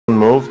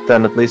moved,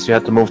 then at least you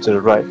had to move to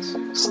the right.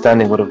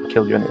 Standing would have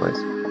killed you anyways.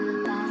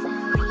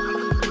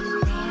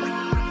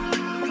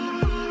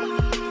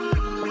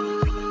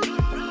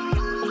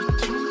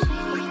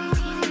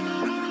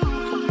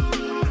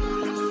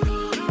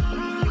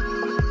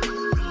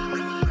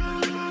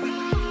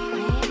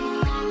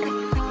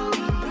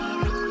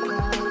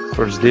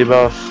 First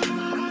debuff.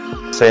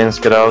 Saints,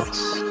 get out.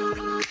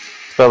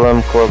 Spell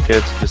him, cloak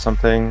it, do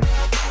something.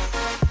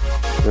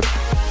 Good.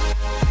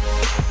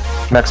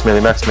 Max melee,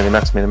 max melee,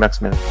 max melee,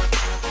 max melee.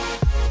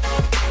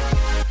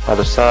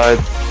 Other side.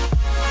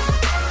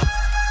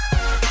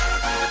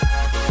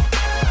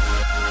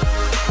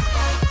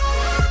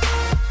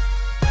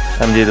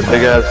 MD the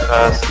big ass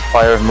fast.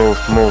 Fire, move,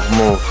 move,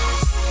 move.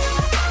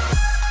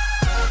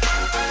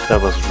 That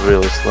was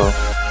really slow.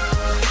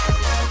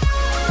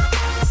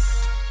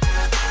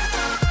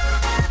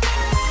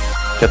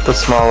 Get the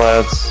small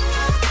ads.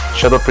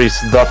 Shadow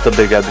Priest, dot the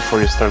big ad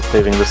before you start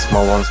cleaving the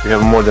small ones. We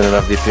have more than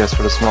enough DPS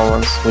for the small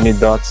ones. We need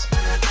dots.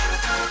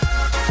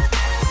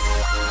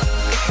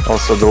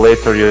 Also, the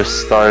later you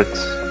start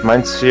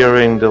Mind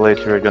Searing, the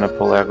later you're gonna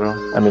pull aggro.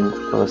 I mean,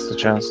 the less the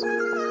chance.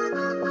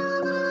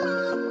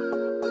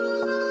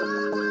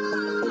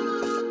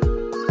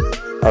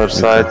 Other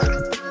side.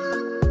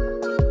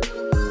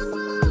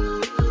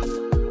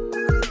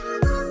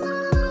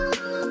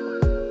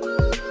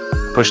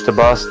 Push the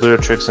boss, do your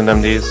tricks and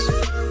MDs.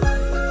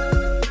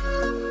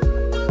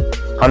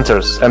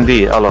 Hunters,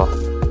 MD, hello.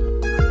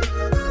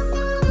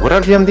 What are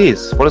the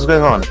MDs? What is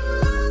going on?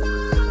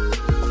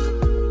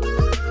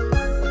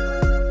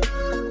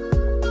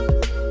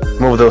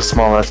 Move those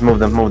small ads, move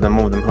them, move them,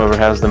 move them. Whoever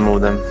has them,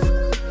 move them.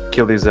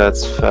 Kill these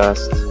ads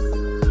fast.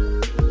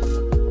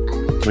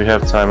 We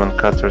have time on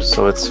cutters,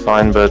 so it's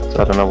fine, but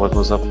I don't know what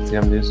was up with the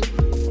MDs.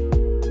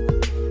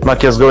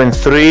 Makia's going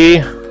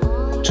 3,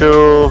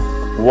 2,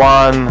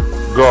 1,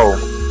 go.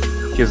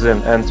 He's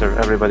in, enter,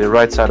 everybody,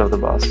 right side of the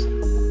boss.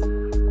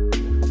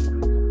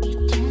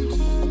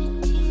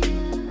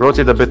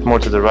 Rotate a bit more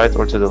to the right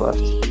or to the left.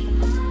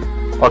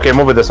 Okay,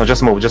 move with this one,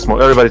 just move, just move.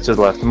 Everybody to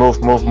the left.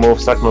 Move, move, move,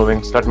 start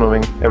moving,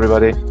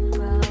 everybody.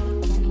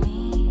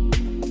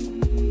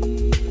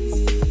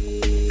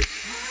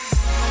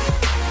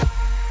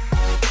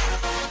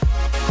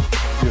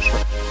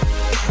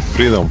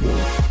 Freedom.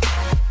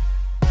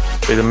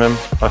 Freedom him.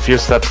 A few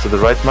steps to the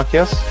right,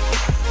 Makias.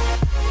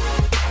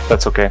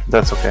 That's okay,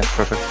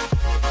 perfect.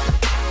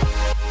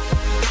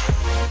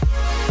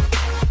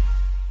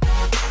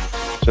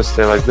 Just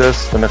stay like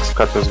this, the next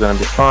cutter is gonna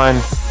be fine.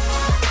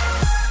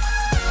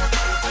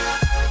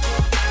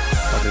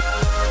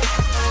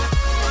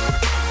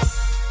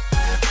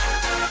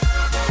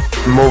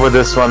 Move with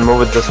this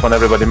one,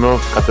 everybody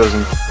move. Cutters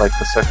in like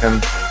a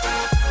second.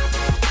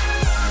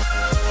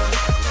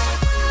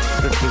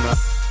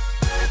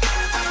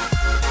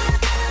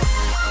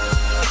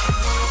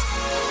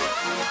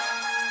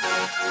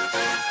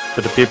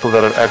 To the people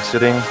that are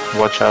exiting,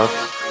 watch out.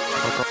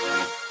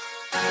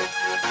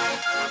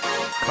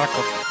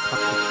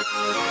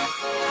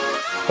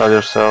 Tell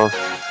yourself.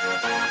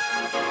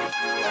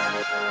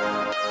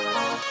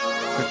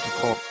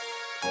 54.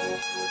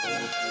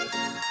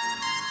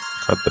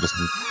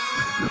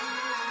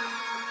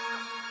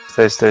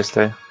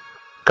 Stay.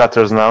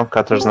 Cutters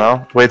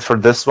now. Wait for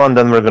this one,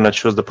 then we're gonna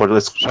choose the portal.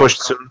 Let's push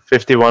soon.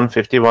 51,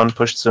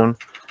 pushed soon.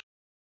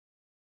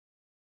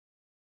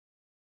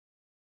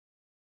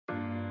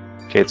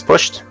 Okay, it's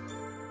pushed.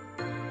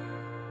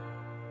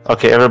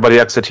 Okay, everybody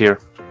exit here.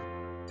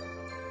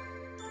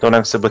 Don't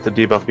exit with the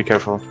debuff, be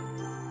careful.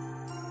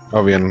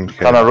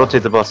 Tana,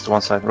 rotate the boss to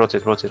one side.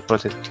 Rotate.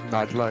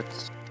 Night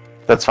lights.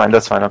 That's fine,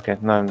 okay.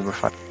 No, we're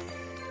fine.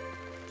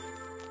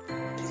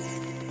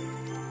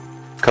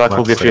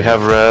 Kalakug, if you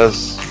have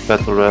res,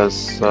 battle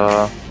res.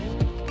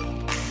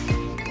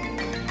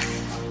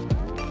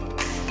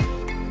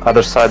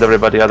 Other side,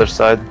 everybody, other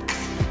side.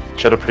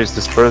 Shadow Priest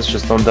disperse,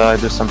 just don't die,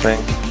 do something.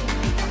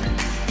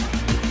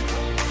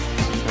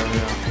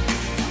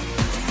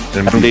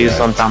 MD's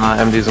on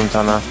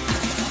Tana.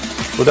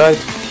 Who died?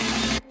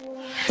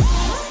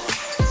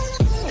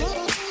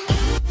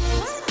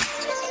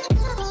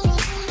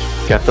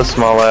 Get the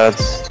small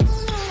ads.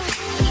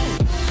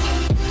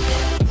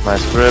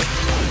 Nice grip.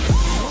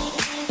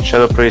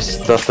 Shadow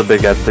Priest, dot the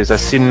big ad, please. I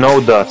see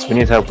no dots. We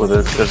need help with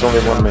it. There's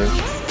only one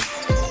mage.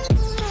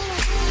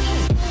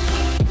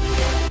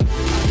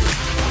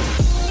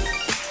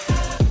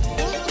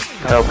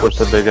 Help with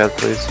the big ad,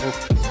 please.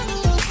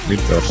 Need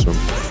person.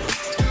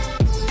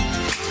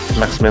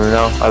 Max melee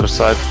now, other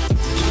side.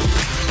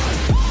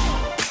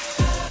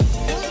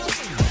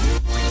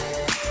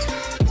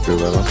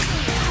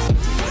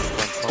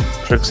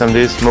 Tricks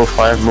MDs, move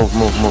fire, move.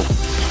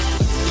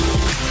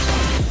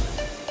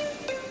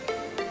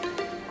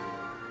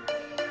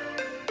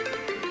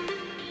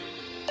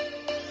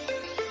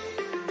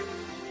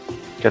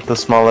 Get the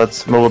small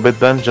ads, move a bit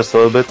Ben, just a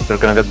little bit, they're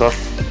gonna get buffed.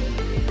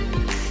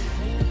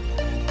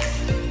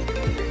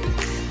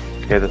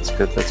 Okay, that's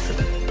good.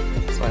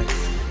 Fine.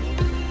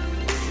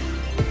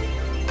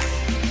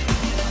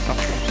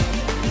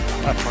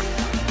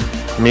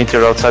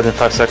 Meteor outside in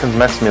 5 seconds.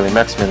 Max melee,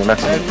 max melee,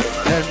 max Tell melee. me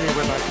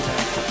when I can.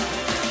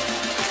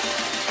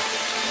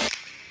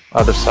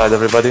 Other side,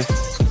 everybody.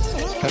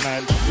 Can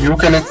I? You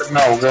can enter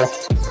now, go.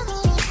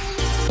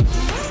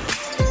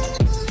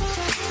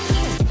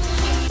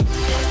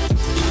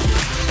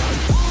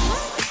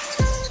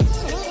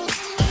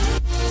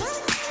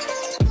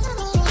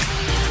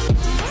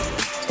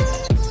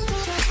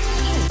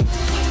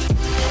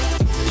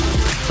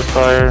 The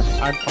fire.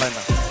 I'm fine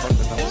now.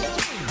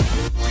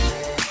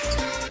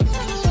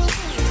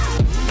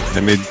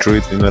 Enemy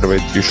druid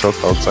innervate 3 shot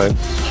outside.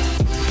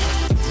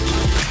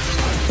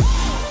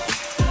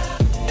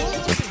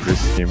 Just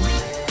priest him.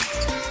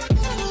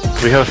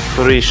 We have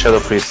 3 Shadow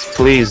Priests.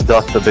 Please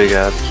dot the big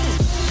ad.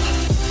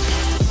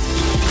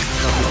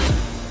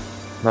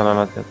 No,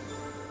 not yet.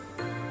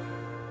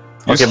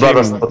 Use Okay,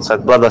 Bloodlust him. outside.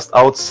 Bloodlust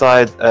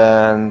outside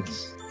and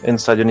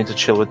inside. You need to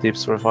chill with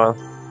deeps for a while.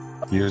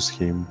 Use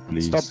him,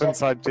 please. Stop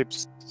inside,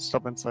 tips.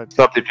 Stop inside.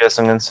 Stop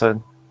DPSing inside.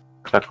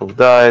 Crackle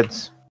died.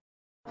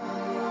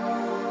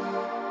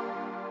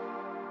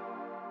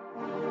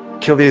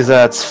 Kill these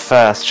ads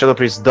fast. Shadow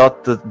Priest,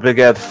 dot the big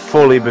ad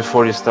fully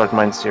before you start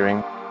mind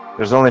searing.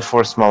 There's only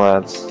 4 small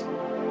ads.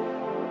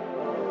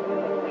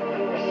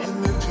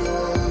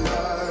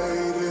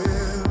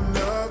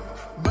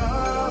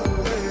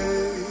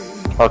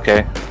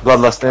 Okay,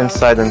 Bloodlust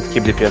inside and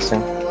keep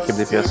DPSing. Keep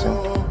DPSing.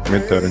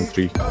 Meteor in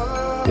 3.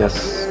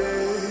 Yes.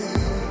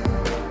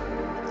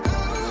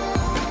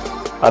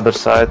 Other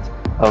side,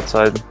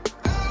 outside.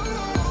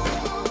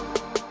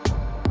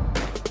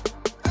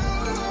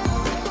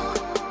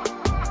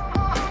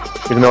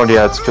 Ignore the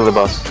ads, kill the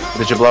boss.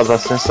 Did you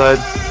Bloodlust inside?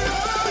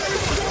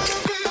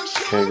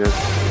 Okay, good.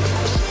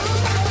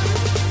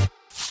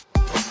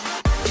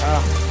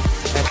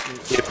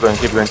 Keep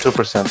going, 2%,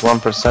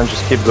 1%,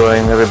 just keep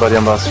going, everybody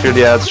on boss. Fear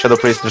the ads, Shadow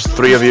Priest, there's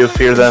 3 of you,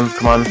 fear them,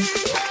 come on.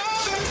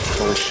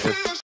 Holy shit.